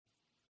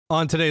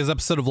On today's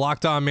episode of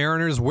Locked On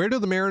Mariners, where do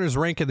the Mariners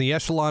rank in the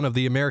echelon of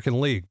the American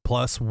League?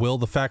 Plus, will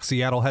the fact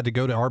Seattle had to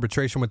go to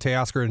arbitration with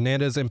Teoscar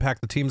Hernandez impact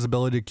the team's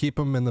ability to keep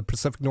him in the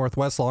Pacific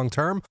Northwest long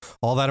term?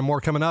 All that and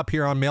more coming up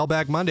here on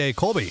Mailbag Monday.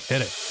 Colby,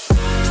 hit it.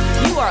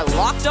 You are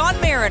Locked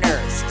On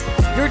Mariners,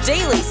 your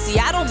daily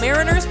Seattle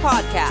Mariners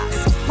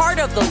podcast. Part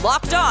of the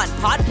Locked On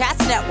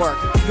Podcast Network,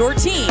 your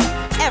team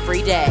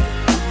every day.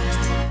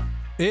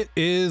 It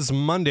is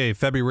Monday,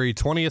 February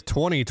 20th,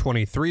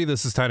 2023.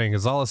 This is Titan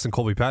Gonzalez and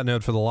Colby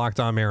Patnode for the Locked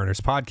On Mariners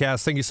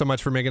podcast. Thank you so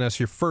much for making us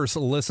your first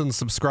listen.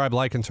 Subscribe,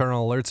 like, and turn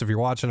on alerts if you're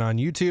watching on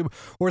YouTube,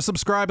 or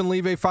subscribe and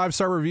leave a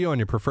 5-star review on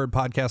your preferred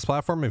podcast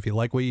platform if you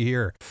like what you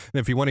hear. And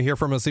if you want to hear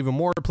from us even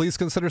more, please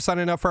consider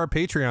signing up for our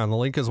Patreon. The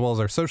link, as well as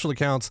our social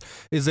accounts,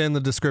 is in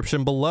the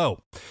description below.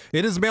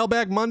 It is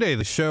Mailbag Monday,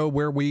 the show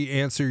where we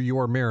answer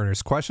your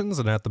Mariners questions.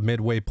 And at the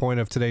midway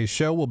point of today's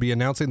show, we'll be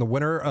announcing the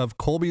winner of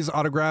Colby's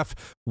autographed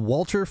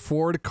Walter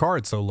Ford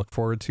card, so look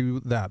forward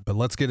to that. But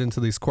let's get into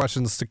these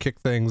questions to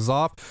kick things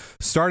off,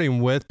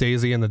 starting with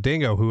Daisy and the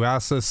Dingo, who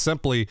asks us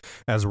simply,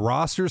 as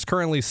rosters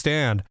currently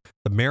stand,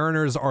 the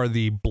Mariners are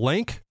the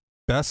blank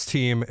best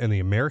team in the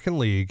American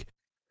League,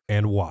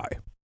 and why?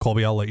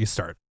 Colby, I'll let you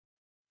start.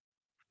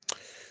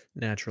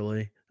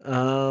 Naturally.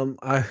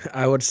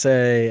 I would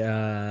say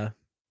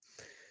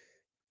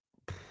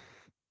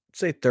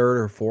third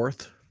or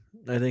fourth.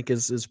 I think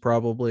is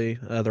probably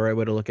the right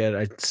way to look at it.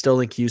 I still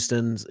think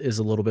Houston's is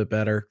a little bit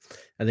better.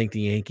 I think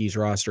the Yankees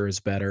roster is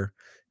better.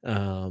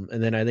 And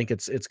then I think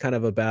it's kind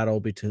of a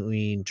battle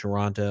between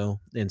Toronto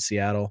and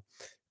Seattle.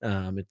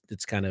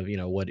 It's kind of,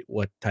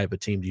 what type of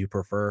team do you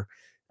prefer?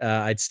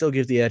 I'd still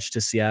give the edge to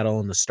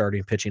Seattle in the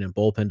starting, pitching, and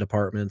bullpen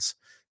departments.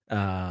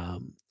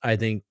 I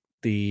think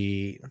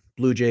the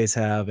Blue Jays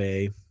have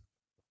a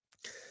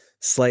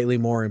slightly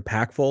more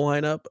impactful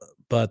lineup,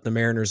 but the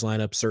Mariners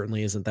lineup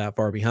certainly isn't that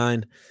far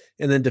behind.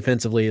 And then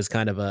defensively is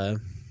kind of a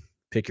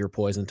pick your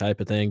poison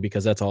type of thing,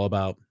 because that's all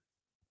about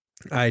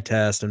eye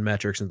test and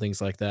metrics and things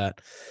like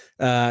that.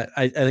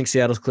 I think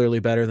Seattle's clearly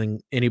better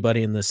than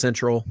anybody in the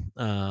Central.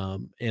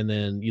 And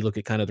then you look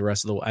at kind of the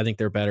rest of I think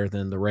they're better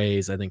than the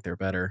Rays. I think they're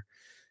better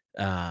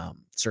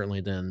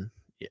certainly than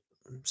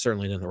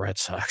the Red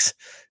Sox.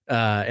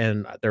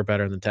 And they're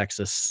better than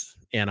Texas,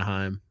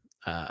 Anaheim.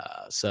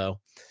 So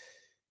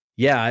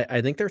yeah,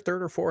 I think they're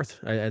third or fourth.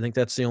 I think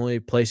that's the only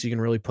place you can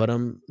really put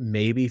them.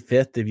 Maybe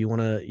fifth if you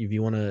want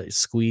to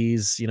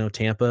squeeze,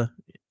 Tampa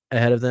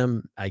ahead of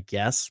them, I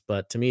guess.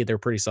 But to me, they're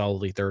pretty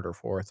solidly third or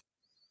fourth.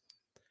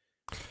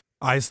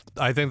 I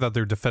think that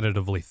they're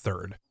definitively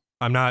third.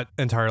 I'm not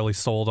entirely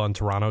sold on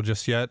Toronto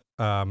just yet.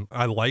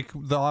 I like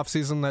the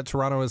offseason that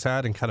Toronto has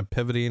had and kind of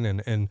pivoting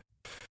and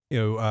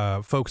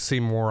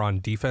focusing more on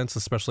defense,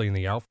 especially in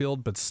the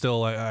outfield, but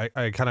still I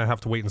kind of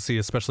have to wait and see,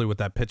 especially with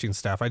that pitching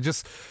staff.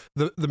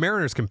 The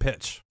Mariners can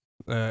pitch,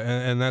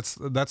 and that's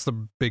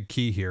the big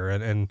key here.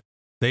 And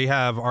they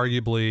have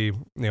arguably,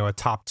 a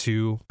top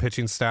 2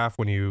 pitching staff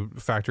when you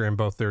factor in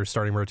both their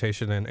starting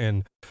rotation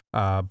and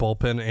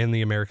bullpen in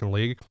the American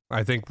League.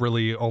 I think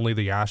really only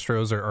the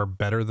Astros are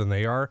better than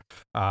they are.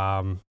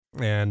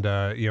 And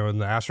the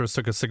Astros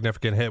took a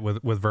significant hit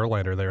with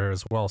Verlander there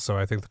as well. So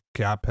I think the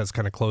gap has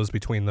kind of closed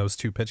between those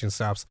two pitching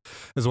staffs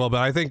as well.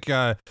 But I think,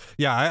 I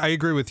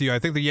agree with you. I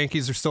think the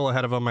Yankees are still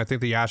ahead of them. I think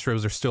the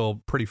Astros are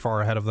still pretty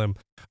far ahead of them.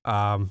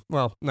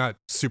 Well, not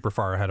super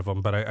far ahead of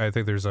them, but I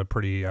think there's a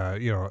pretty,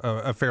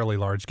 a fairly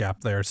large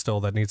gap there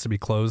still that needs to be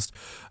closed.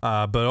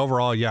 But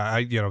overall,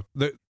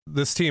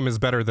 this team is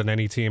better than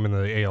any team in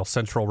the AL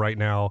Central right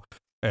now.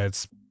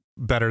 It's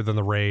better than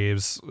the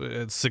Rays.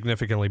 It's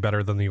significantly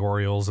better than the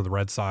Orioles or the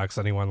Red Sox,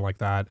 anyone like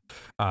that.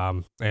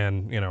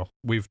 And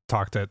we've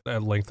talked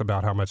at length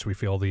about how much we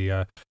feel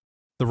the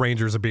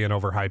Rangers are being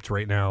overhyped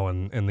right now,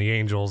 and the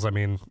Angels. I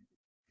mean,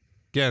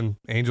 again,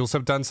 Angels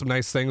have done some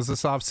nice things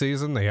this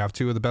offseason. They have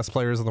 2 of the best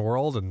players in the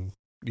world, and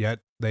yet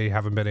they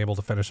haven't been able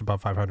to finish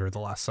above 500 the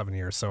last 7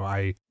 years. So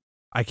I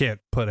can't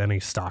put any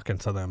stock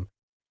into them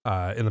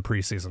in the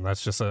preseason.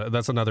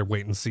 That's another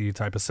wait and see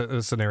type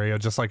of scenario,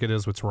 just like it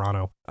is with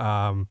Toronto.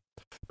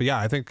 But yeah,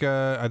 I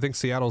think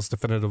Seattle's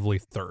definitively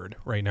third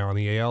right now in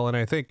the AL, and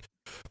I think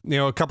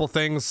a couple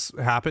things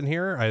happen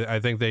here. I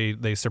think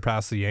they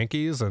surpass the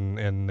Yankees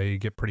and they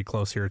get pretty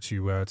close here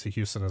to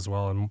Houston as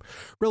well. And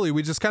really,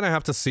 we just kind of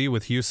have to see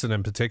with Houston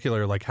in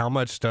particular, like how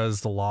much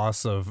does the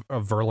loss of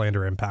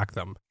Verlander impact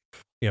them?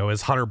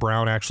 Is Hunter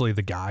Brown actually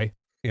the guy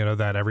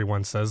that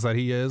everyone says that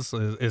he is?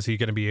 Is he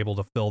going to be able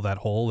to fill that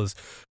hole? Is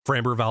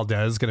Framber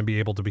Valdez going to be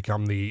able to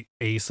become the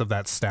ace of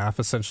that staff,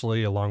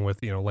 essentially, along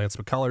with, Lance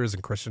McCullers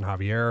and Christian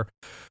Javier?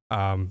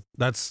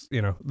 That's,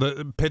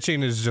 the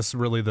pitching is just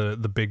really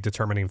the big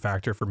determining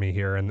factor for me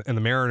here. And the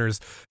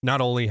Mariners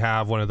not only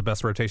have one of the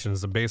best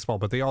rotations in baseball,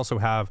 but they also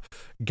have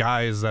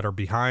guys that are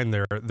behind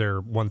their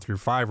 1 through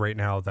 5 right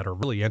now that are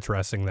really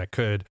interesting, that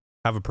could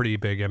have a pretty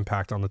big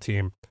impact on the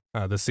team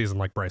this season,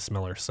 like Bryce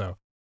Miller. So,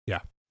 yeah.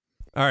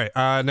 All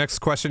right. Next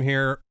question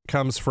here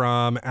comes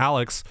from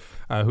Alex,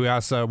 who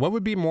asks, what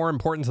would be more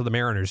important to the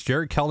Mariners?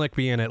 Jarred Kelenic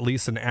being at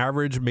least an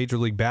average major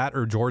league bat,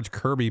 or George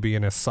Kirby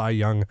being a Cy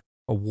Young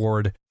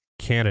Award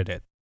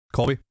candidate?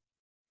 Colby?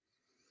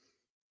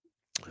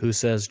 Who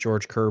says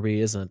George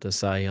Kirby isn't a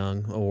Cy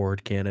Young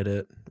Award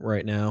candidate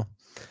right now?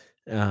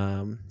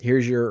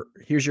 Here's your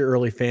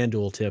early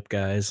FanDuel tip,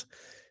 guys.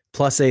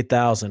 Plus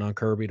 8,000 on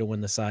Kirby to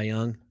win the Cy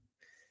Young.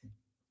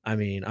 I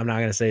mean, I'm not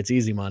going to say it's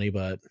easy money,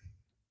 but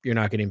you're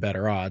not getting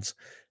better odds.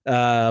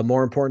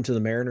 More important to the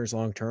Mariners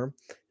long term,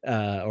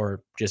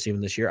 or just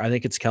even this year, I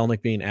think it's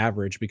Kelenic being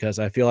average, because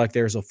I feel like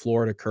there's a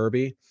floor to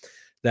Kirby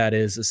that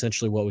is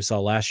essentially what we saw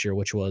last year,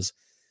 which was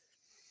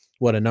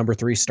a number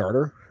 3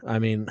 starter. I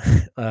mean,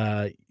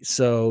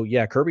 so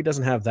yeah, Kirby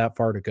doesn't have that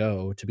far to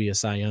go to be a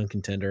Cy Young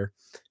contender.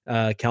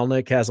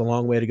 Kelenic has a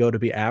long way to go to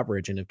be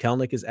average, and if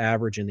Kelenic is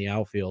average in the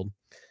outfield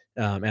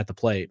at the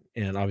plate,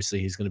 and obviously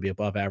he's going to be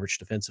above average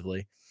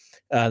defensively,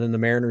 then the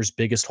Mariners'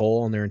 biggest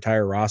hole on their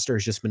entire roster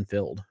has just been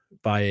filled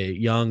by a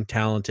young,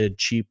 talented,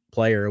 cheap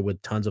player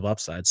with tons of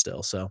upside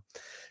still. So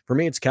for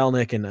me, it's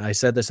Kelenic, and I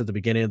said this at the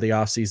beginning of the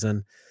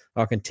offseason.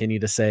 I'll continue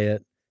to say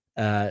it.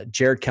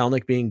 Jared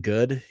Kelenic being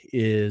good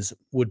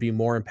would be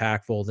more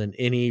impactful than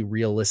any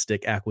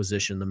realistic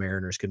acquisition the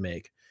Mariners could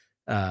make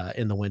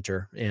in the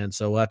winter. And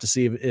so we'll have to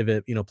see if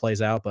it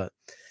plays out. But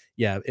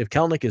yeah, if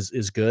Kelenic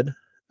is good,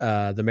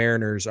 the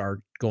Mariners are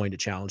going to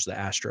challenge the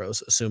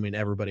Astros, assuming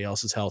everybody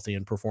else is healthy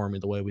and performing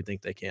the way we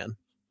think they can.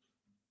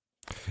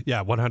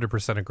 Yeah,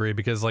 100% agree,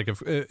 because like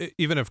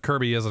even if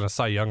Kirby isn't a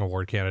Cy Young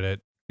Award candidate,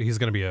 he's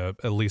going to be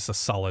at least a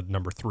solid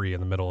number 3 in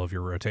the middle of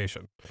your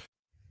rotation.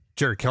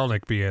 Jared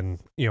Kelenic being,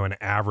 an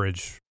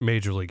average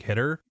major league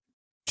hitter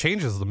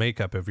changes the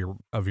makeup of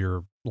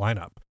your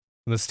lineup.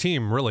 And this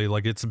team really,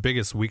 like, its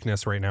biggest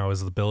weakness right now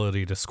is the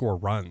ability to score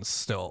runs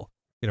still.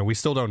 We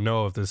still don't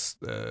know if this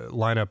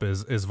lineup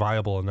is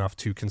viable enough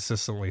to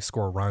consistently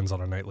score runs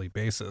on a nightly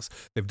basis.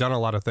 They've done a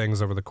lot of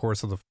things over the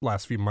course of the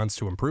last few months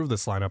to improve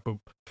this lineup, but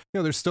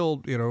there's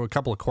still a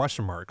couple of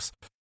question marks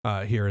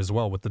here as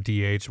well with the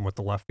DH and with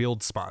the left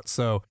field spot.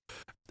 So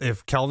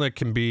if Kelenic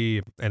can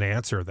be an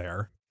answer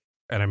there,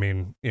 and I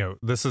mean,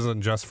 this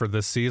isn't just for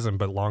this season,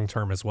 but long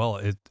term as well,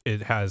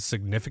 it has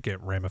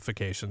significant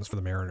ramifications for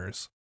the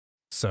Mariners.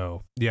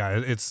 So yeah,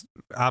 it's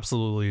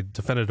absolutely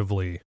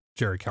definitively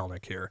Jared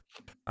Kelenic here,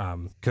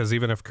 because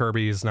even if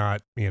Kirby is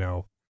not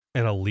an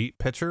elite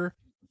pitcher,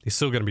 he's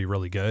still going to be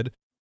really good.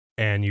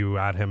 And you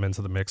add him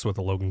into the mix with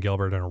a Logan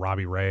Gilbert and a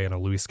Robbie Ray and a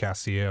Luis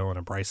Castillo and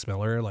a Bryce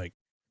Miller, like,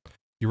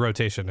 your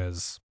rotation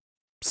is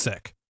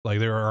sick. Like,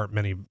 there aren't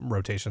many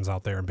rotations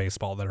out there in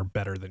baseball that are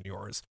better than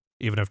yours,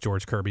 even if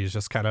George Kirby is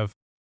just kind of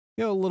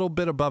a little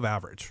bit above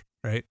average,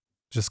 right?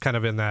 Just kind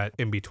of in that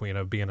in between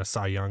of being a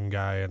Cy Young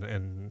guy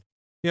and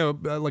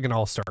like an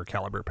all-star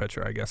caliber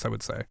pitcher, I guess I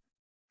would say.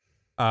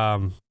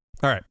 All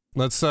right,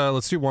 let's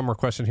do one more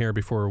question here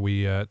before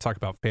we talk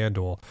about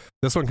FanDuel.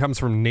 This one comes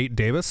from Nate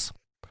Davis.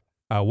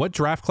 What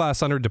draft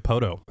class under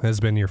Dipoto has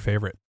been your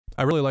favorite?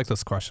 I really like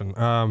this question.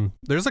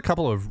 There's a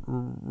couple of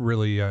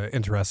really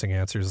interesting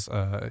answers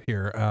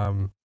here.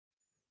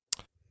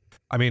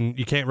 I mean,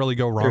 you can't really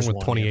go wrong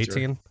with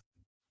 2018. Answer.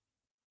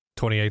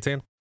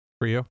 2018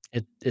 for you?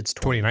 It's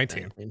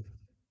 2019.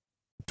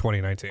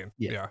 2019.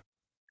 Yeah.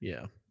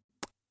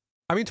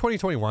 I mean,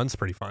 2021's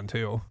pretty fun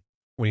too.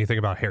 When you think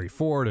about Harry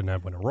Ford and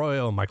Edwin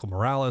Arroyo and Michael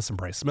Morales and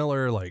Bryce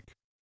Miller, like,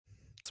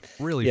 it's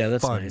really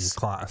fun nice.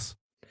 Class.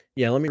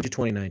 Yeah, let me do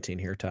 2019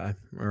 here, Ty.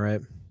 All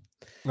right.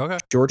 Okay.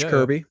 George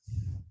Kirby.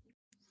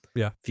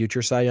 Yeah.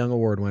 Future Cy Young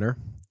Award winner.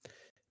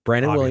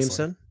 Brandon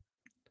Williamson.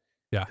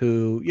 Yeah.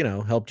 Who,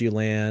 helped you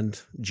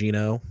land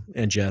Gino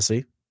and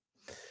Jesse.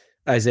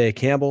 Isaiah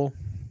Campbell.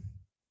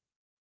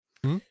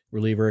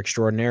 Reliever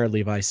extraordinaire,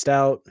 Levi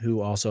Stout, who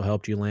also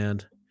helped you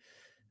land.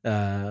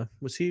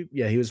 Was he?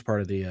 Yeah, he was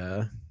part of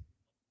the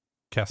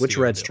Castillo which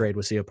Reds deal. trade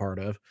was he a part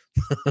of?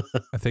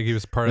 I think he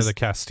was part of the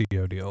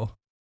Castillo deal.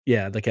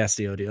 Yeah, the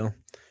Castillo deal.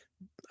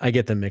 I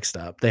get them mixed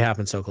up. They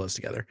happen so close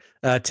together.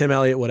 Tim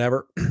Elliott,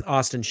 whatever.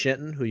 Austin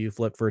Shinton, who you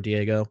flipped for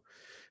Diego.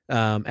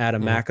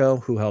 Adam Macko,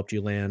 who helped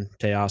you land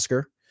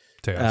Teoscar.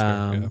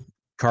 Yeah.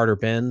 Carter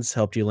Benz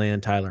helped you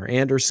land Tyler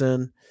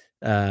Anderson.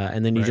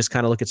 And then you just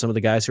kind of look at some of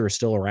the guys who are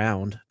still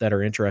around that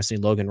are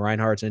interesting. Logan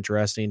Reinhardt's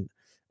interesting.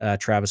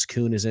 Travis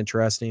Kuhn is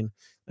interesting.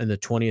 In the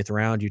 20th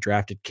round, you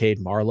drafted Cade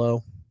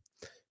Marlowe,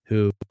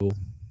 who,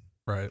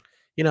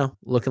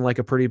 looking like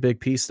a pretty big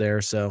piece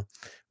there. So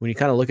when you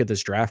kind of look at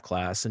this draft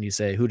class and you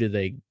say, who did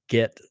they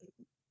get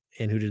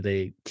and who did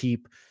they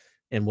keep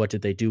and what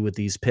did they do with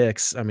these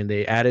picks? I mean,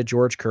 they added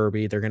George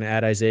Kirby. They're going to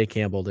add Isaiah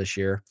Campbell this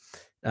year,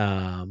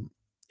 and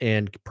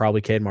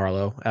probably Cade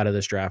Marlowe out of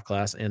this draft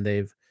class. And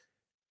they've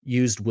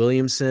used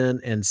Williamson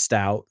and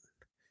Stout,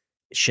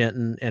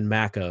 Shenton and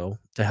Macko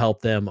to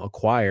help them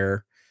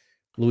acquire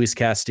Luis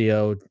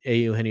Castillo,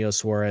 Eugenio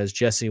Suarez,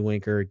 Jesse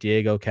Winker,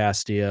 Diego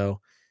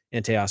Castillo,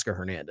 and Teoscar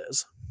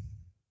Hernandez.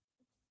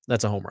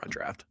 That's a home run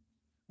draft.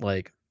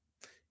 Like,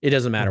 it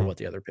doesn't matter what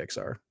the other picks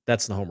are.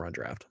 That's the home run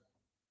draft.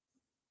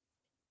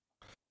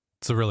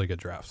 It's a really good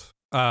draft.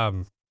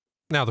 Now,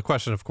 the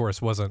question, of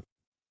course, wasn't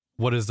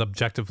what is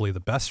objectively the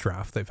best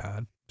draft they've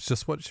had. It's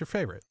just what's your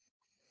favorite.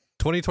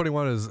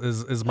 2021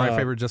 is my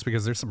favorite just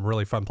because there's some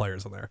really fun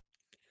players in there.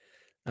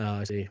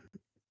 I see.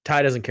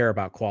 Ty doesn't care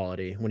about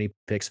quality when he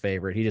picks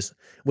favorite. He just,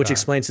 which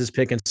explains his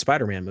pick in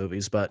Spider-Man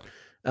movies. But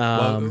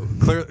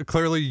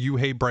clearly you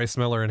hate Bryce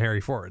Miller and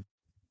Harry Ford.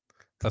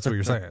 That's what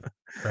you're saying,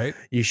 right?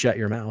 You shut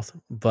your mouth.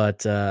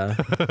 But no,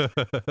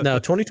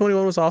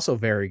 2021 was also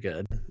very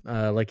good.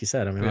 Like you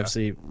said, I mean,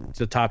 obviously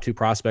the top 2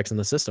 prospects in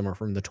the system are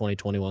from the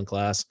 2021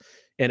 class,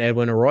 and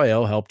Edwin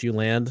Arroyo helped you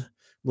land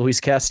Luis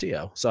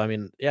Castillo. So I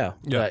mean,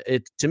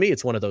 to me,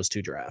 it's one of those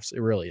 2 drafts.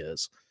 It really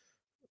is.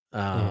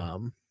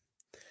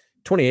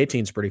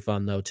 2018 is pretty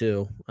fun though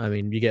too. I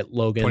mean, you get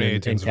Logan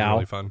and Cal.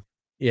 Really fun.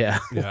 Yeah.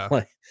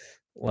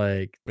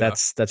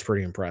 That's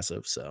pretty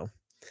impressive. So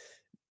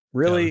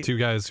really, the 2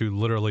 guys who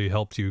literally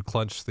helped you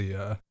clinch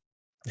the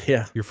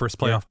your first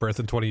playoff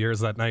berth in 20 years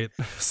that night.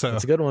 So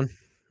that's a good one.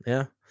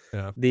 Yeah.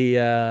 Yeah.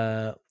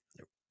 The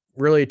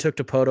really took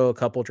Dipoto a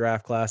couple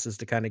draft classes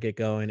to kind of get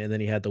going, and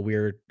then he had the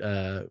weird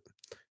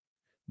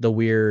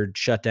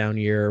shutdown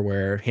year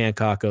where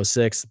Hancock goes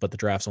 6th, but the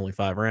draft's only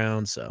 5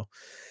 rounds, so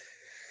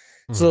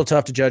it's a little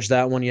tough to judge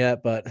that one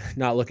yet, but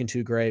not looking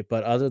too great.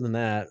 But other than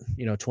that,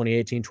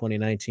 2018,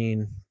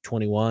 2019,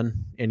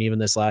 21, and even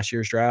this last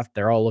year's draft,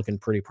 they're all looking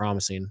pretty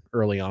promising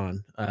early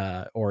on,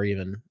 or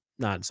even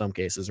not in some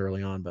cases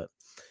early on, but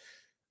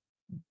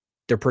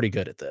they're pretty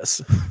good at this,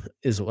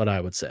 is what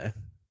I would say.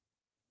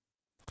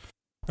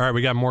 All right,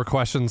 we got more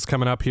questions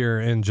coming up here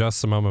in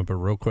just a moment, but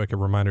real quick, a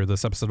reminder,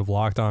 this episode of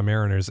Locked On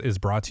Mariners is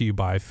brought to you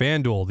by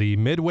FanDuel. The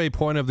midway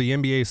point of the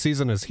NBA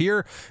season is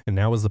here, and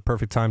now is the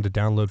perfect time to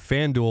download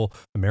FanDuel,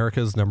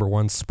 America's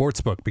 #1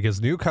 sportsbook, because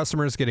new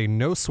customers get a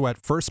no-sweat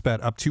first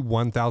bet up to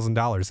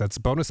 $1,000. That's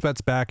bonus bets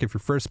back if your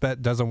first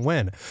bet doesn't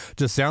win.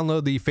 Just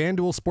download the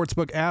FanDuel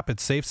Sportsbook app.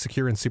 It's safe,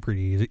 secure, and super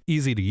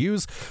easy to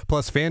use.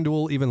 Plus,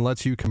 FanDuel even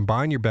lets you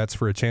combine your bets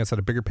for a chance at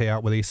a bigger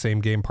payout with a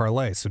same-game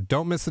parlay. So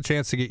don't miss the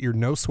chance to get your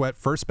no-sweat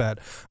first bet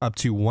up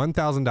to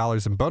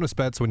 $1,000 in bonus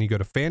bets when you go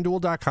to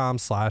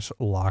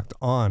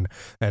FanDuel.com/LockedOn.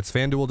 That's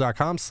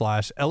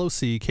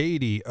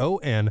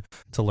FanDuel.com/LOCKEDON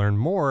to learn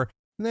more.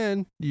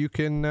 Then you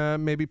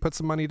can maybe put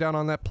some money down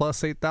on that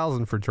plus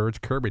 8,000 for George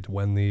Kirby to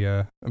win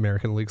the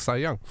American League Cy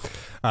Young.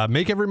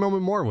 Make every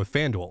moment more with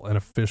FanDuel, an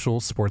official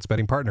sports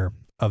betting partner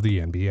of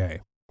the NBA.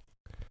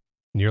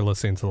 And you're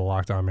listening to the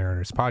Locked On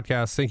Mariners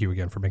podcast. Thank you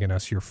again for making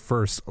us your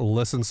first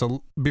listen.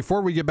 So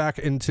before we get back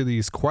into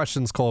these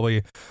questions,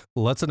 Colby,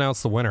 let's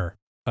announce the winner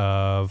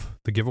of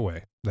the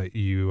giveaway that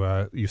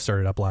you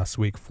started up last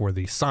week for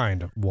the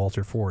signed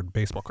Walter Ford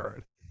baseball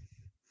card.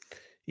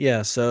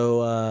 Yeah,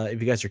 so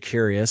if you guys are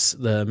curious,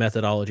 the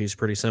methodology is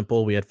pretty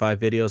simple. We had 5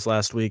 videos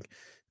last week.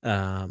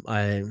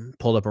 I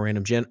pulled up a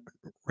random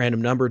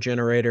number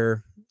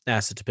generator,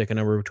 asked it to pick a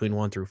number between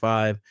 1 through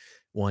 5.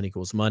 1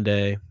 equals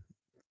Monday,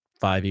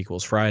 5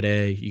 equals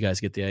Friday. You guys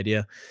get the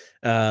idea.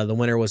 The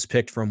winner was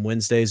picked from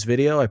Wednesday's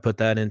video. I put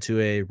that into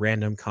a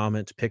random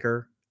comment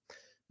picker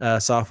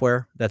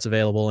software that's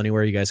available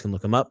anywhere. You guys can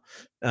look them up.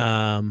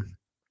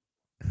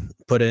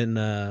 Put in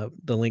the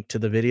link to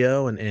the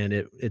video, and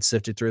it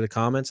sifted through the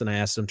comments, and I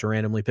asked them to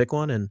randomly pick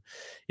one, and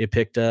it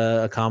picked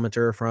a comment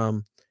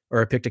from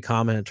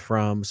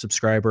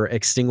subscriber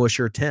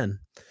Extinguisher10.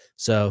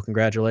 So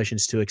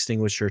congratulations to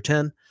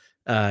Extinguisher10.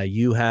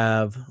 You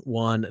have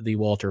won the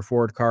Walter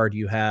Ford card.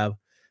 You have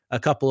a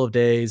couple of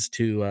days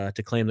to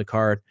claim the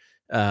card,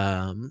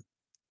 and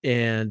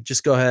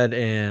just go ahead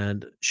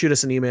and shoot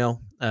us an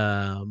email.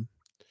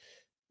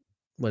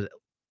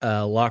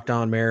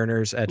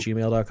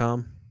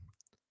 LockedOnMariners@gmail.com.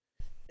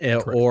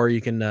 Or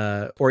you can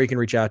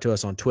reach out to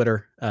us on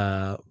Twitter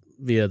via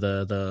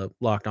the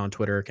Locked On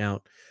Twitter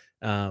account.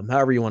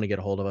 However you want to get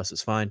a hold of us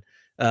is fine.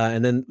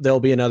 And then there'll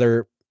be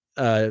another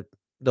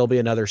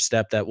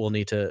step that we'll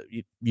need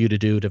you to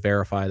do to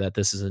verify that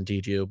this is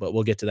indeed you, but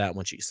we'll get to that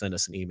once you send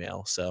us an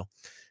email. So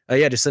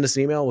just send us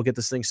an email. We'll get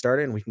this thing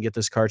started, and we can get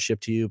this card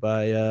shipped to you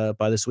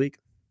by this week.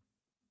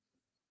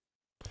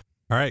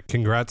 All right.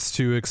 Congrats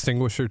to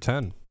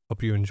Extinguisher10.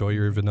 Hope you enjoy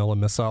your vanilla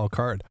missile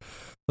card.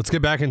 Let's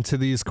get back into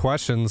these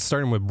questions,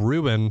 starting with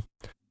Ruben.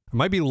 I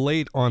might be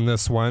late on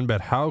this one,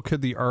 but how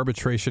could the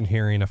arbitration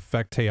hearing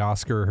affect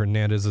Teoscar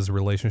Hernandez's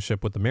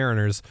relationship with the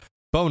Mariners?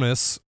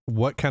 Bonus,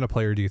 what kind of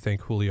player do you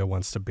think Julio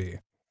wants to be?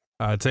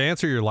 To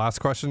answer your last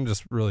question,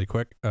 just really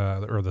quick,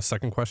 or the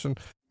second question,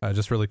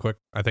 just really quick,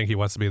 I think he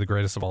wants to be the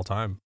greatest of all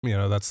time.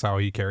 That's how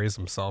he carries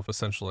himself,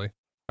 essentially.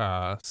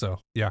 For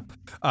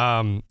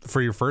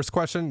your first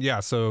question,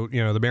 so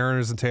the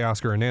Mariners and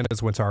Teoscar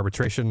Hernandez went to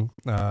arbitration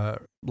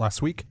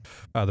last week.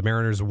 The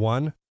Mariners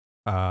won.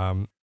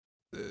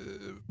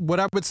 What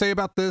I would say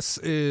about this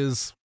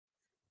is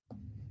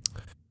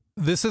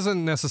this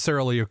isn't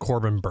necessarily a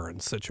Corbin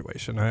Burnes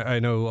situation. I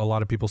know a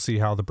lot of people see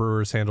how the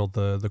Brewers handled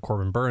the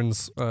Corbin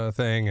Burnes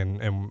thing,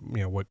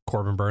 and what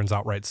Corbin Burnes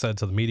outright said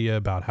to the media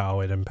about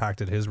how it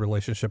impacted his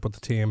relationship with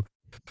the team,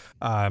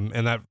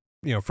 and that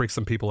freaks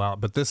some people out.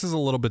 But this is a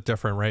little bit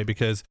different, right?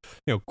 Because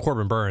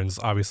Corbin Burnes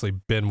obviously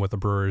been with the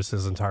Brewers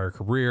his entire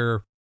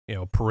career,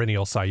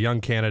 perennial Cy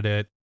Young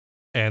candidate.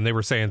 And they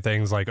were saying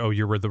things like, "Oh,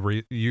 you were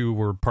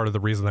part of the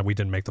reason that we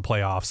didn't make the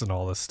playoffs," and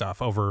all this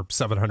stuff, over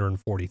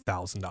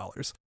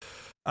 $740,000.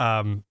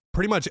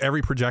 pretty much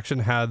every projection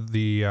had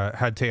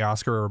had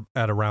Teoscar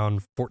at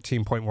around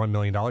 $14.1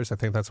 million. I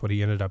think that's what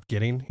he ended up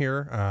getting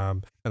here,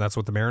 and that's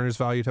what the Mariners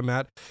valued him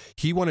at.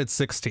 He wanted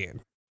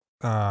 16,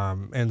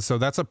 and so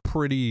that's a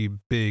pretty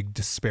big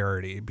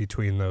disparity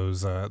between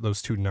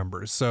those two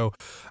numbers. So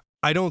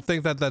I don't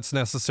think that that's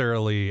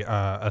necessarily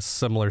a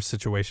similar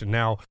situation.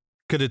 Now,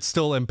 could it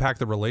still impact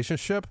the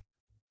relationship?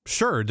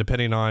 Sure,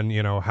 depending on,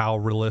 how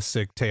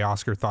realistic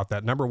Teoscar thought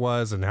that number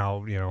was and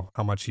how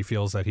much he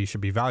feels that he should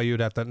be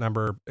valued at that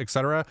number,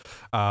 etc.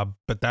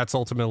 But that's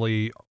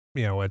ultimately,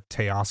 a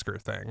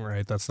Teoscar thing,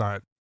 right? That's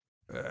not,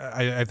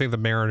 I think the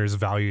Mariners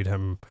valued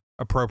him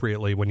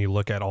appropriately when you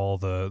look at all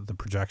the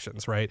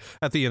projections, right?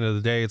 At the end of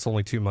the day, it's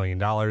only $2 million.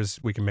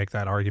 We can make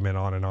that argument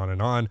on and on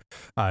and on.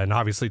 And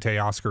obviously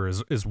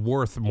Teoscar is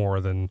worth more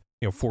than,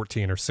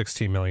 14 or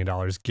 $16 million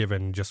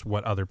given just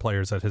what other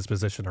players at his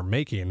position are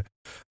making.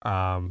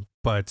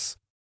 But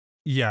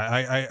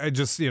yeah, I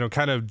just,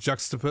 kind of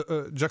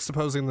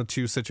juxtaposing the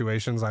two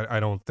situations. I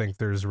don't think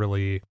there's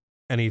really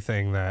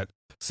anything that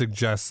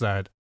suggests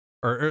that,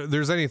 or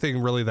there's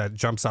anything really that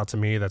jumps out to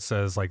me that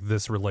says like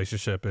this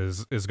relationship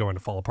is going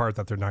to fall apart,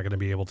 that they're not going to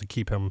be able to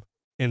keep him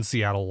in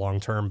Seattle long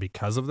term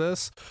because of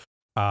this.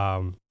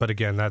 But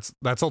again, that's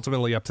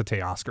ultimately up to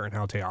Teoscar and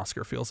how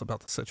Teoscar feels about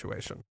the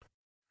situation.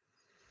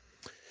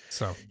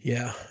 So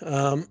yeah,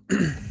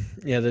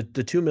 yeah, the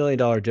 $2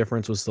 million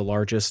difference was the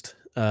largest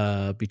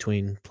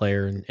between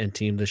player and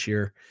team this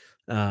year,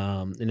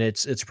 and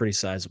it's pretty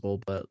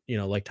sizable. But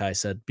like Ty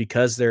said,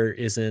 because there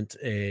isn't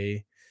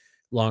a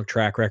long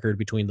track record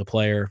between the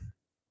player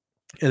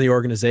and the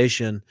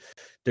organization,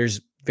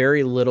 there's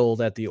very little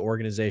that the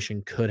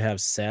organization could have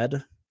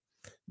said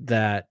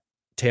that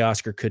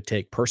Teoscar could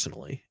take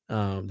personally.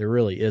 There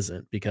really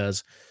isn't,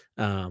 because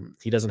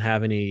he doesn't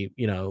have any,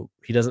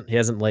 he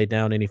hasn't laid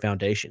down any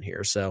foundation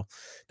here. So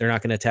they're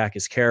not going to attack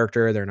his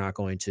character. They're not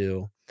going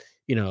to,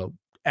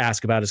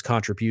 ask about his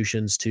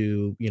contributions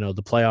to,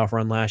 the playoff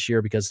run last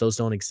year, because those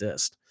don't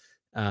exist.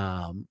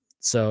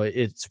 So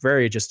it's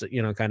very just,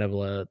 kind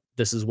of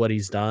this is what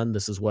he's done.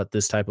 This is what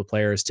this type of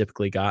player has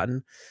typically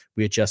gotten.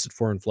 We adjusted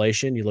for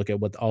inflation. You look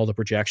at what all the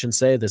projections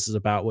say, this is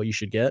about what you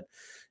should get.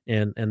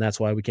 And that's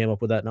why we came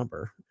up with that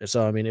number.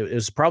 So, I mean, it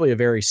was probably a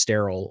very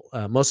sterile,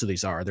 most of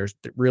these are. There's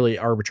really,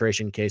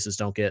 arbitration cases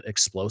don't get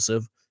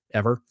explosive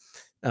ever.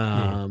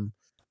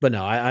 But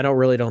no, I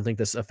don't think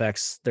this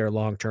affects their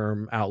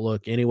long-term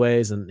outlook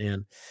anyways.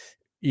 And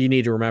you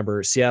need to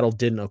remember, Seattle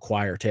didn't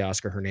acquire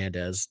Teoscar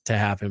Hernandez to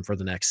have him for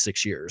the next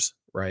 6 years,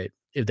 right?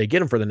 If they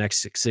get him for the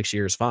next six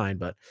years, fine,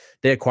 but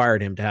they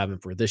acquired him to have him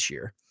for this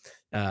year.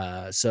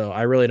 So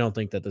I really don't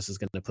think that this is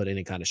going to put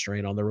any kind of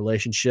strain on the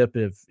relationship.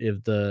 If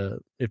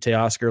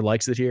Teoscar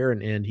likes it here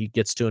and he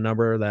gets to a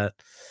number that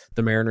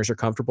the Mariners are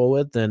comfortable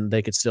with, then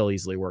they could still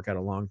easily work out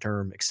a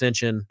long-term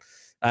extension.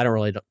 I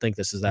don't think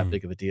this is that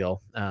big of a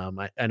deal.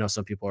 I know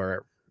some people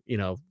are,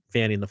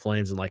 fanning the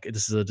flames and like,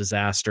 this is a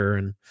disaster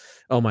and,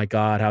 oh my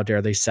God, how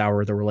dare they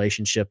sour the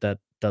relationship that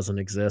doesn't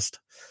exist.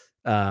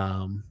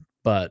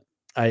 But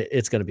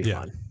it's going to be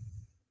fun.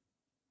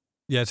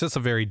 Yeah, it's just a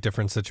very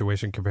different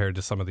situation compared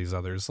to some of these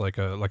others, like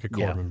a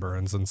Corbin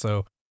Burnes. And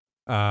so,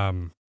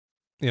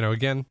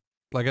 again,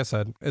 like I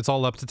said, it's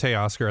all up to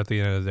Teoscar at the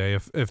end of the day.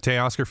 If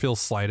Teoscar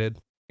feels slighted,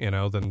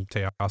 then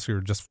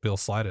Teoscar just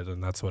feels slighted,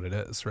 and that's what it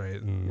is,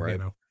 right? And right.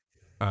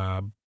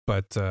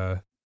 But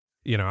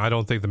I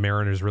don't think the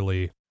Mariners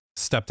really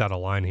stepped out of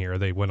line here.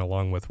 They went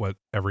along with what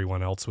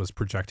everyone else was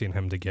projecting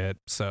him to get.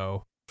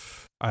 So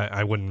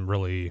I wouldn't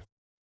really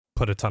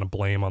put a ton of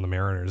blame on the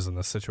Mariners in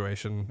this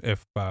situation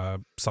if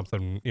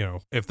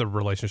if the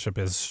relationship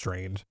is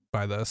strained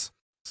by this.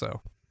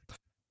 So,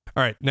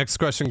 all right, next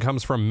question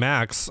comes from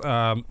Max.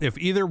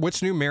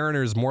 Which new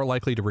Mariner is more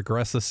likely to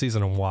regress this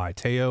season and why,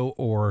 Teo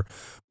or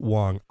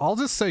Wong? I'll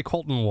just say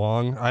Kolten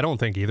Wong. I don't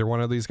think either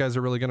one of these guys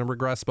are really going to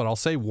regress, but I'll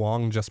say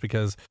Wong just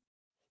because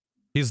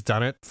he's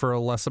done it for a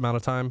less amount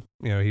of time.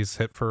 He's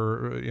hit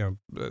for,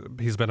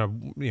 he's been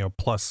a,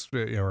 plus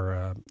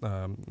or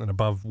an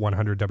above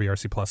 100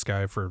 WRC plus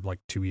guy for like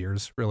 2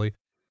 years, really.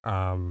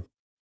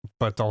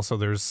 But also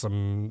there's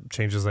some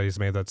changes that he's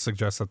made that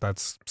suggest that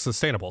that's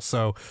sustainable.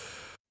 So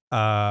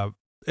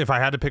if I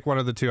had to pick one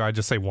of the two, I'd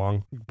just say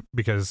Wong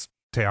because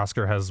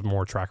Teoscar has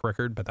more track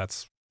record, but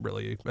that's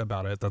really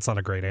about it. That's not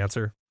a great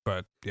answer,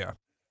 but yeah.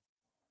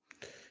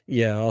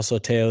 Yeah, also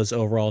Teo's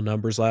overall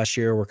numbers last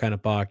year were kind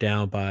of bogged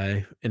down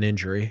by an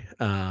injury.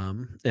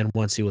 And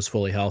once he was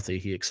fully healthy,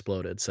 he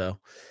exploded. So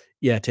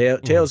yeah,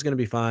 Teo's going to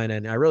be fine.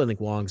 And I really think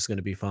Wong's going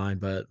to be fine.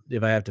 But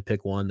if I have to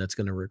pick one that's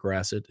going to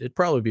regress, it'd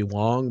probably be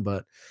Wong.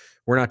 But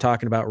we're not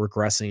talking about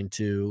regressing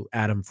to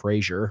Adam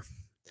Frazier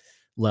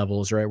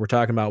levels, right? We're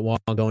talking about Wong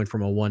going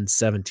from a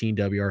 117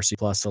 WRC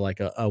plus to like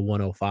a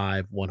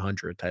 105,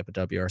 100 type of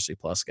WRC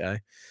plus guy.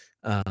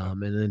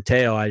 And then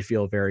Teo, I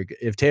feel very good.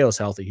 If Teo's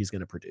healthy, he's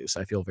going to produce.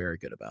 I feel very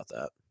good about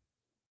that.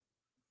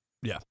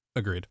 Yeah,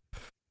 agreed.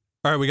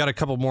 All right, we got a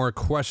couple more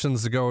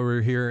questions to go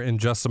over here in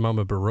just a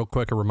moment, but real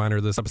quick, a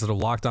reminder, this episode of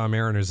Locked On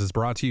Mariners is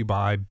brought to you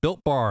by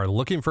Built Bar.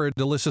 Looking for a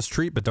delicious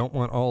treat but don't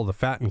want all the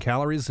fat and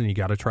calories? Then you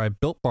got to try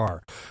Built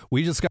Bar.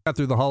 We just got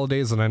through the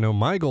holidays, and I know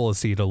my goal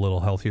is to eat a little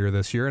healthier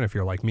this year, and if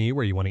you're like me,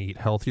 where you want to eat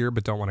healthier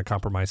but don't want to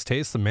compromise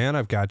taste, then man,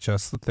 I've got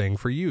just the thing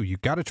for you. You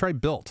got to try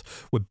Built.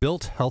 With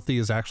Built, healthy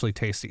is actually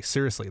tasty.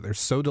 Seriously, they're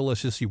so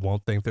delicious you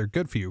won't think they're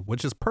good for you,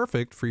 which is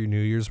perfect for your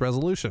New Year's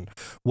resolution.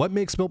 What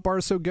makes Built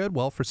Bars so good?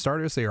 Well, for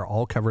starters, they are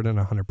all covered in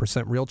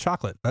 100% real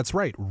chocolate. That's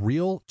right,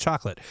 real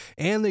chocolate.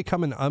 And they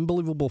come in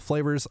unbelievable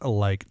flavors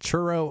like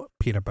churro,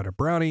 peanut butter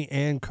brownie,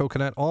 and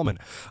coconut almond.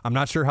 I'm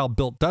not sure how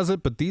Built does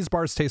it, but these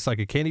bars taste like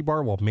a candy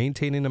bar while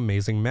maintaining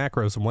amazing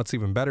macros. And what's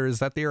even better is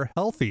that they are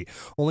healthy.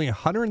 Only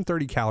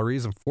 130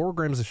 calories and 4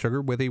 grams of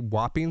sugar with a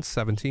whopping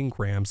 17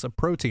 grams of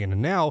protein.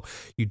 And now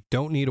you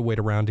don't need to wait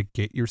around to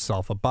get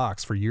yourself a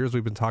box. For years,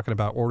 we've been talking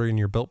about ordering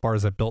your Built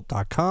bars at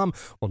Built.com.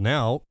 Well,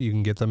 now you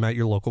can get them at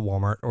your local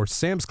Walmart or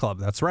Sam's Club.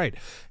 That's right.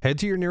 Head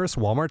to your nearest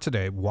Walmart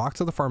today, walk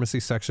to the pharmacy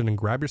section, and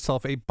grab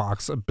yourself a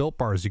box of Built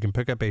bars. You can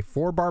pick up a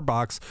 4-bar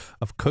box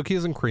of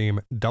cookies and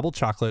cream, double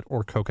chocolate,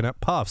 or coconut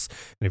puffs.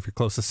 And if you're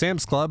close to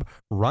Sam's Club,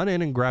 run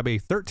in and grab a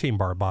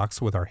 13-bar box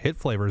with our hit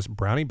flavors,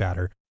 brownie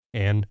batter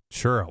and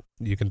churro.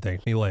 You can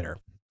thank me later.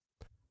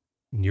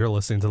 You're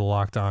listening to the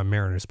Locked On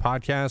Mariners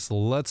podcast.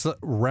 Let's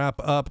wrap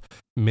up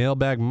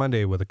Mailbag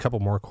Monday with a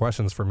couple more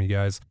questions from you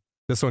guys.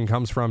 This one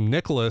comes from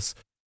Nicholas.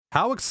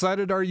 How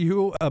excited are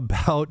you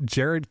about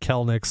Jarred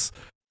Kelenic's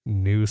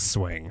new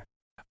swing?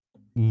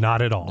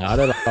 Not at all. Not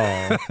at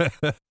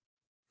all.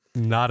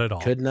 Not at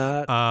all. Could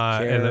not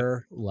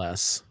care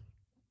less.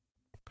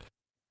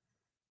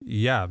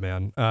 Yeah,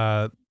 man.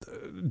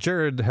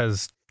 Jarred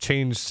has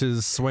changed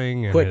his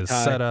swing and his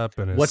setup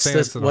and his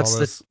stance and all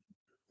this.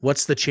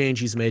 What's the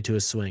change he's made to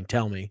his swing?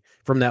 Tell me.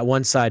 From that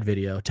one side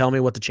video, tell me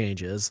what the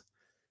change is.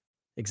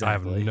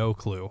 Exactly. I have no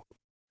clue.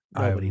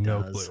 Nobody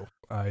no does.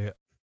 clue.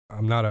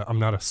 I'm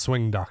not a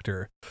swing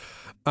doctor.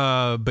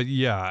 But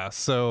yeah,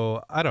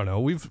 so I don't know.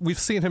 We've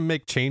seen him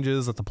make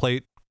changes at the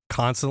plate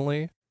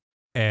constantly,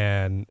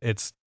 and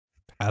it's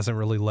hasn't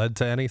really led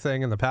to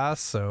anything in the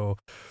past. So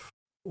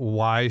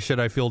why should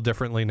I feel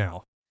differently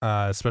now?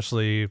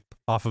 Especially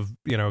off of,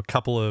 a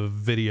couple of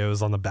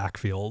videos on the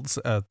backfields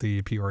at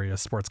the Peoria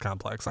Sports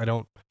Complex.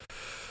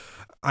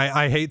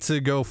 I hate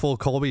to go full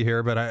Colby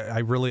here, but I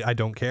really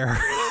don't care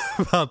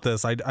about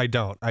this. I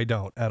don't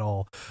at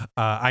all.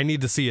 I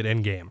need to see it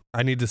in game.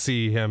 I need to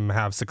see him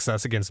have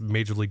success against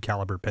major league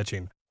caliber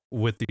pitching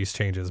with these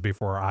changes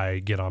before I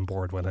get on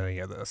board with any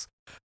of this.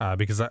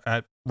 Because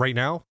right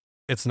now,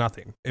 it's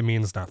nothing. It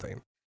means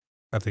nothing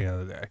at the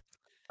end of the day.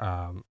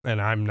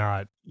 And I'm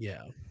not,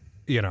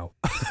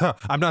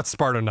 I'm not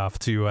smart enough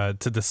to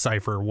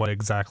decipher what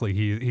exactly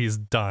he's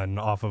done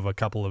off of a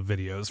couple of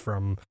videos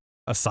from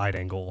a side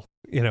angle,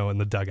 in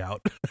the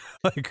dugout,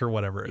 or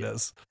whatever it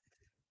is.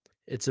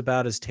 It's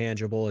about as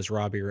tangible as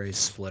Robbie Ray's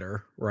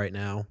splitter right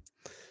now.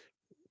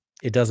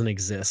 It doesn't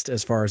exist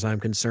as far as I'm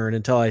concerned.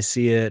 Until I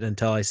see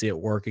it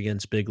work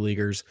against big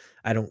leaguers,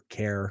 I don't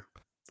care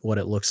what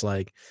it looks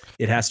like.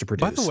 It has to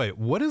produce. By the way,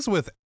 what is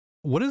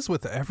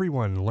with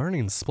everyone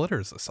learning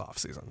splitters this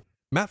offseason?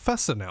 Matt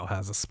Festa now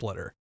has a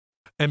splitter.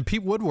 And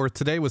Pete Woodworth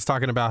today was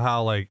talking about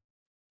how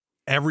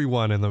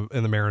everyone in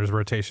the Mariners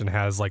rotation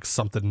has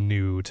something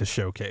new to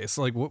showcase.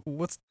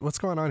 What's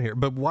going on here?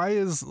 But why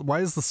is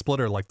the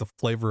splitter the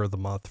flavor of the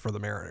month for the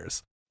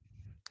Mariners?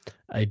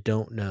 I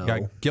don't know. We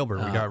got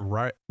Gilbert,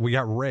 we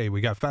got Ray,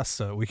 we got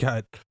Festa, we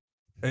got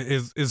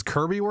is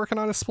Kirby working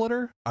on a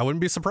splitter? I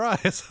wouldn't be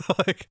surprised.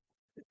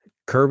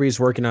 Kirby's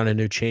working on a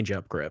new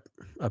changeup grip,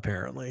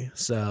 apparently.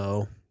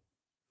 So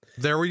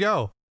there we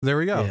go.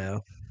 Yeah.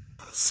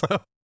 So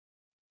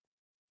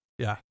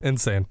yeah,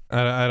 insane.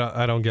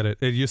 I don't get it.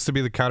 It used to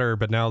be the cutter,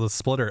 but now the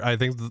splitter. I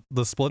think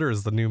the splitter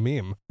is the new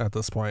meme at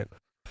this point.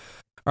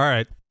 All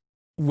right.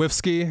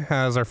 Wifsky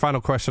has our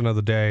final question of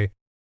the day.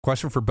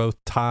 Question for both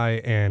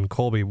Ty and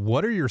Colby.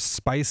 What are your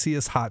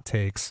spiciest hot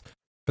takes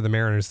for the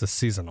Mariners this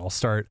season? I'll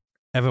start.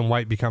 Evan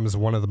White becomes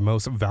one of the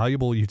most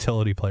valuable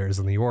utility players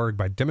in the org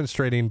by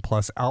demonstrating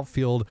plus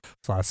outfield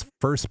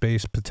 / first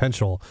base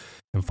potential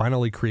and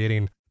finally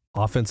creating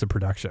offensive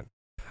production.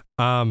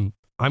 I'm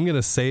going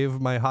to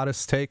save my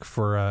hottest take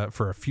for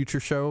a future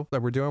show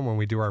that we're doing when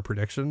we do our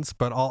predictions,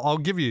 but I'll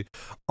give you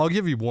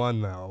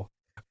one though.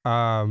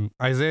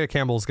 Isaiah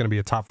Campbell is going to be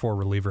a top 4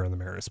 reliever in the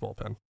Mariners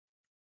bullpen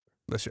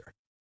this year.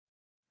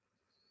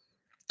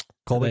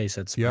 Colby, you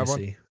said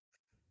spicy.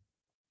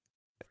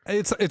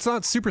 It's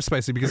not super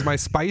spicy because my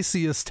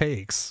spiciest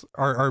takes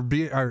are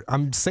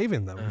I'm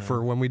saving them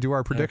for when we do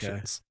our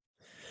predictions.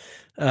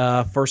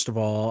 Okay. First of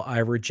all, I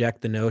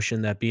reject the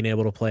notion that being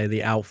able to play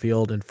the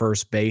outfield and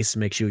first base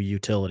makes you a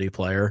utility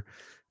player.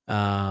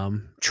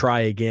 Try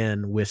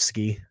again,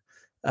 Wifsky.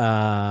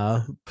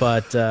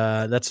 But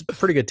that's a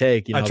pretty good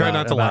take. I try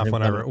not to laugh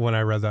when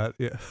I read that.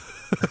 Yeah.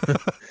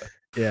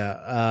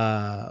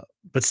 Yeah.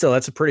 But still,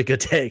 that's a pretty good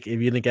take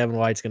if you think Evan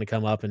White's going to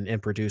come up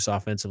and produce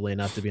offensively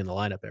enough to be in the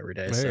lineup every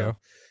day. There you go.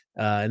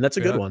 And that's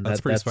a good one.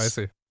 That's pretty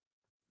spicy.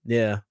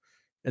 Yeah.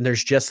 And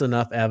there's just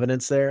enough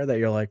evidence there that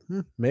you're like,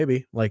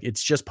 maybe. Like,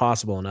 it's just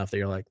possible enough that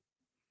you're like,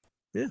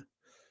 yeah.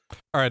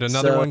 All right,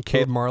 another one.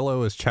 Cade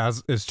Marlowe is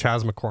Chaz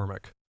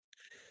McCormick.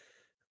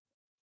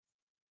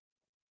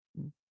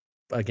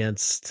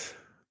 Against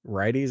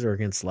righties or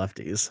against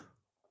lefties?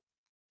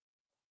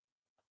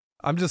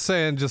 I'm just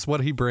saying, just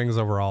what he brings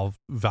overall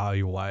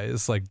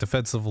value-wise, like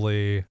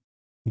defensively,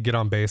 get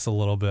on base a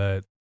little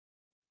bit.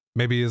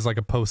 Maybe he's like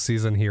a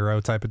postseason hero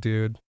type of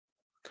dude.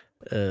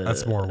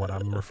 That's more what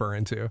I'm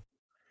referring to.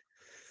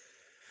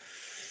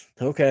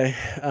 Okay.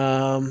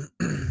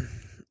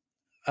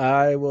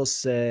 I will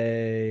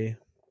say.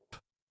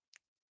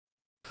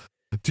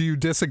 Do you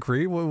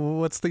disagree?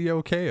 What's the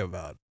okay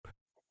about?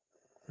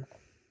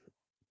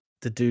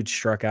 The dude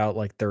struck out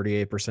like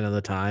 38% of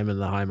the time in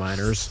the high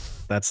minors.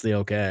 That's the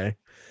okay.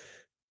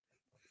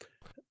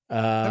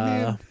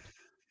 I mean,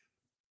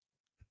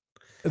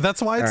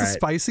 that's why it's a right.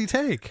 spicy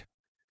take.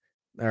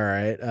 All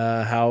right.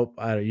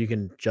 You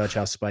can judge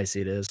how spicy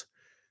it is.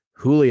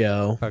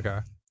 Julio. Okay.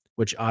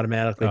 Which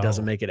automatically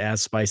doesn't make it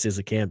as spicy as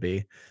it can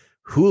be.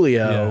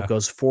 Julio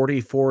goes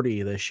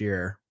 40-40 this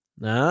year.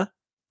 Huh?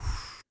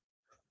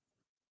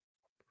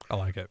 I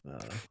like it.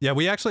 Yeah,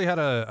 we actually had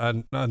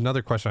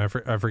another question.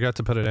 I forgot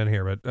to put it in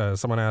here, but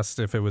someone asked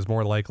if it was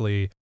more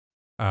likely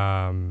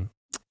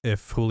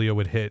if Julio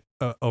would hit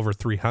over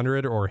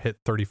 300 or hit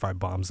 35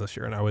 bombs this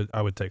year, and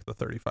I would take the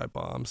 35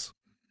 bombs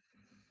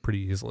pretty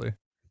easily.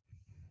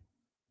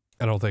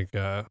 I don't think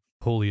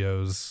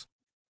Julio's.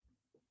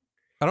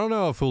 I don't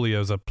know if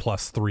Julio's a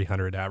plus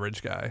 300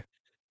 average guy.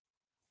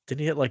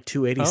 Didn't he hit like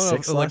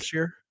 286 last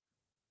year?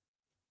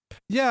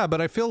 Yeah, but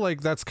I feel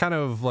like that's kind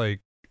of like,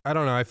 I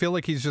don't know. I feel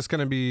like he's just going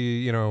to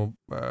be, in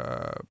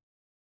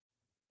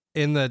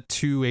the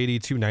 280,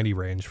 290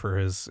 range for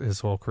his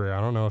whole career.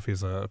 I don't know if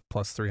he's a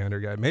plus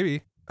 300 guy.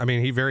 Maybe. I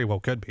mean, he very well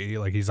could be.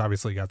 Like, he's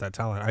obviously got that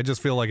talent. I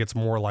just feel like it's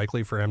more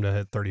likely for him to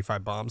hit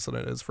 35 bombs than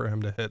it is for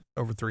him to hit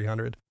over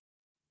 300.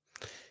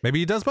 Maybe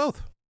he does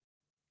both.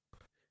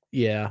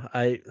 Yeah,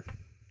 I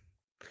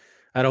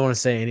don't want to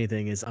say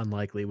anything is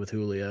unlikely with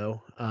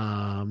Julio.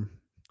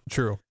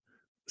 True.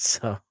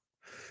 So,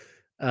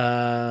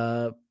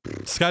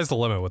 sky's the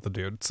limit with the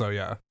dude. So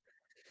yeah.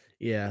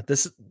 Yeah,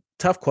 this is a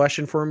tough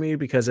question for me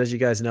because, as you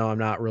guys know, I'm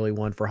not really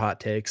one for hot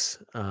takes.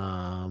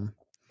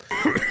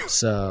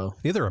 So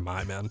neither am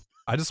I, man.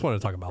 I just want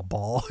to talk about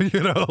ball.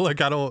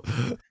 Like I don't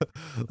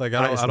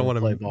want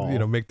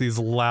to make these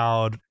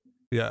loud.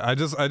 Yeah, I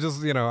just I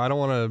don't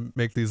want to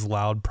make these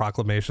loud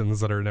proclamations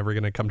that are never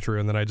going to come true,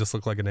 and then I just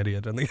look like an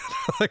idiot. And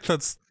like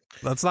that's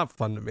not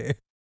fun to me.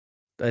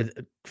 I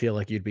feel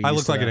like you'd be. I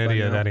look like an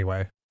idiot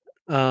anyway.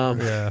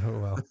 Yeah,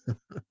 well.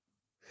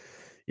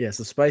 Yeah,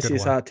 so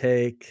spiciest hot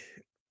take.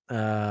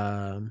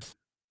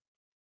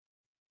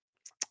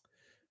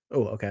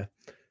 Okay.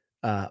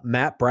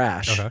 Matt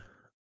Brash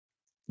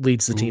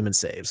leads the team in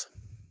saves.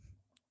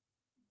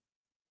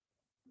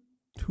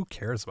 Who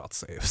cares about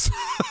saves?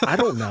 I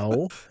don't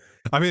know.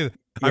 I mean,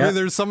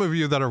 there's some of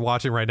you that are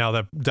watching right now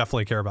that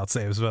definitely care about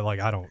saves, but like,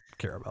 I don't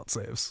care about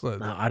saves. No,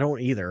 I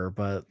don't either,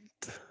 but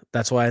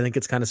that's why I think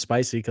it's kind of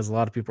spicy because a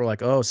lot of people are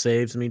like, oh,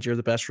 saves means you're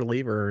the best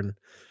reliever. And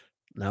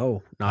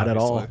no, not obviously. At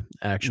all,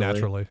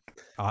 actually.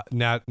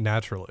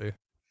 Naturally.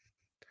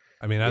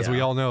 I mean, as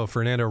we all know,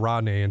 Fernando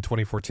Rodney in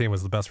 2014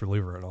 was the best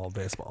reliever in all of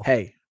baseball.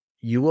 Hey,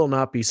 you will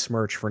not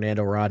besmirch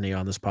Fernando Rodney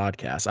on this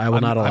podcast. I will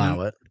not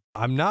allow it.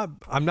 I'm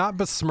not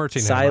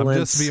besmirching him. I'm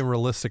just being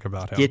realistic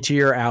about him. Get to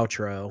your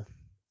outro.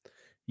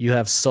 You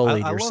have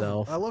sullied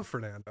yourself. I love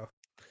Fernando.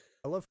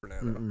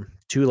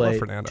 Too late.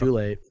 Too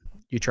late.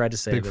 You tried to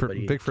save it, but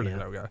big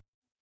Fernando guy.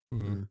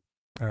 Mm-hmm.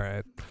 All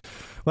right.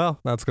 Well,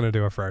 that's going to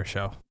do it for our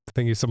show.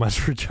 Thank you so much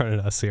for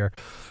joining us here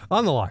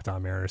on the Locked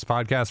On Mariners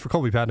podcast. For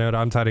Colby Patnode,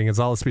 I'm Tidy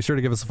Gonzalez. Be sure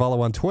to give us a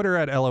follow on Twitter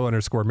at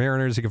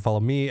LO_Mariners. You can follow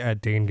me at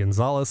Dane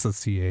Gonzalez.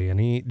 That's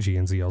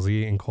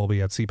TANEGNZLZ, and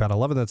Colby at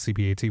CPAT11. That's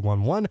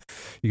CPAT11.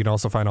 You can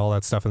also find all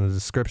that stuff in the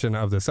description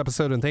of this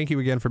episode. And thank you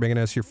again for making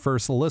us your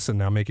first listen.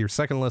 Now make your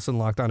second listen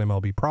Locked On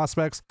MLB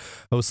Prospects.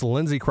 Host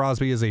Lindsey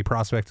Crosby is a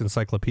prospect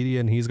encyclopedia,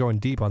 and he's going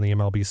deep on the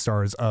MLB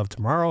stars of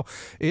tomorrow.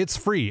 It's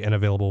free and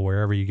available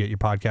wherever you get your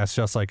podcasts,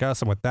 just like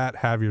us. And with that,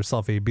 have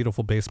yourself a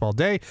beautiful baseball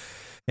day,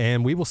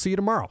 and we will see you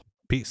tomorrow.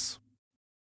 Peace.